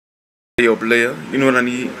Yo, player, you know what I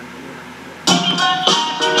need?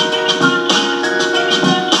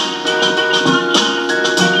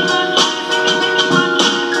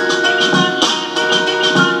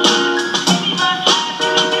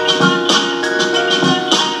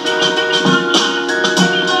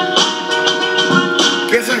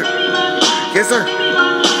 Yes, sir. Yes, sir.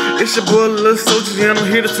 It's your boy, Lil Soldier, and I'm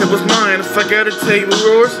here to say what's mine. If I gotta tell you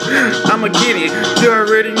yours, I'ma get it. You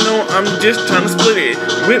already know I'm just trying to split it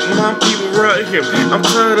with my people right here. I'm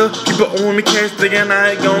tired of people owing me cash, thinking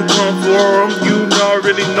I ain't gon' come for them. You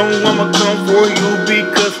already know I'ma come for you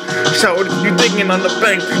because, shout, you thinking I'm the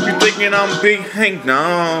bank, you thinking I'm Big Hank.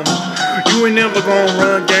 Nah, you ain't never gonna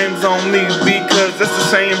run games on me because that's the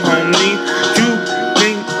same homie. You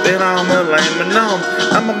think that I'm a lame, but no,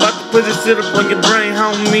 I'm about to put this shit up on your brain,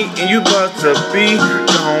 homie, and you about to be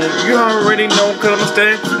gone. You already know, cause I'ma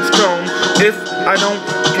stay strong. If I don't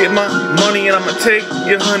get my money, and I'ma take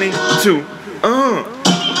your honey too.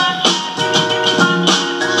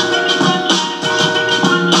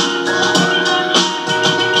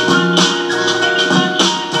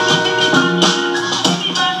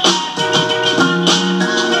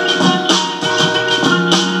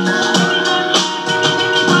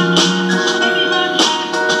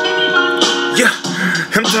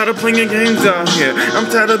 I'm tired of playing games out here. I'm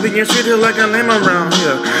tired of being treated like a lame around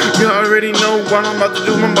here. You already know what I'm about to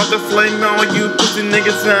do. I'm about to flame on you pussy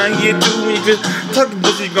niggas out here too. When you just talking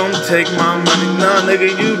bitch, you gon' take my money. Nah, nigga,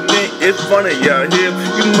 you think it's funny out here.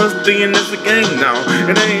 You must be in this a game now.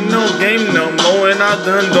 It ain't no game no more. And I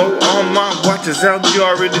done though all my watches out. You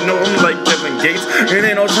already know I'm like Kevin Gates. It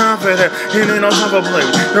ain't no time for that. It ain't no time for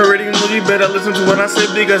playing. You already know you better listen to what I say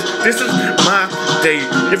because this is my day.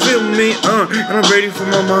 You feel me? And I'm ready for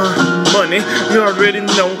my money. You already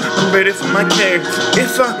know I'm ready for my cash.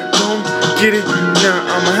 If I don't get it now,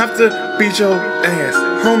 I'ma have to beat your ass,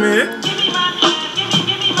 homie.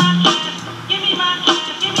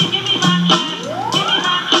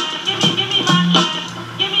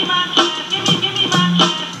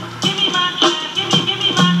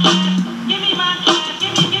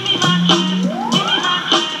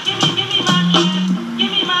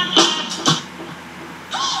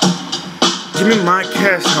 Give me my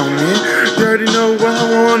cash, homie. You already know what I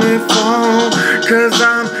want it for. Cause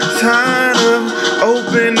I'm tired of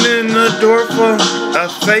opening the door for a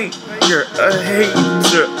faker, a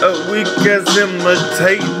hater, a weak as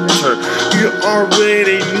imitator. You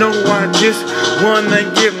already know I just wanna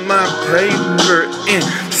get my paper in.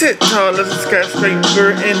 Sit tall as a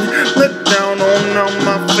skyscraper and look down on all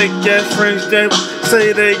my fake ass friends that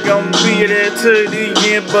say they gon' be there to the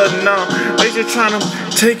end, but no, they just tryna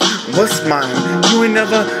take what's mine. You ain't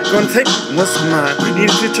never gonna take what's mine. You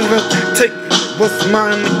just try to take what's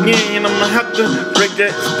mine again, I'ma have to break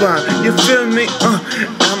that spine. You feel me?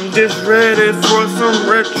 I'm just ready for some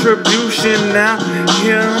retribution now.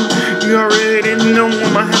 Yeah, you already know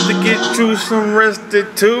I'ma have to get you some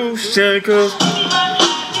restitution, cause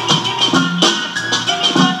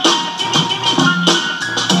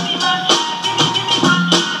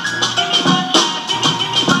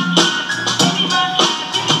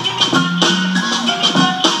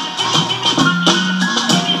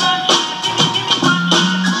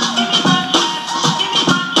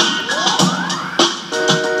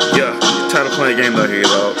tired of playing games out here,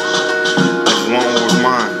 dog. I just want what was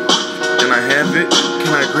mine. Can I have it?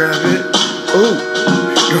 Can I grab it? Ooh,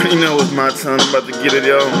 you already know it's my turn. I'm about to get it,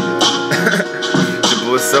 yo. It's your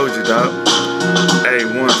boy Soldier, dog.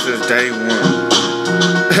 A1 since day one.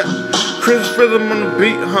 Prythm on the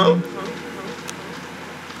beat, huh?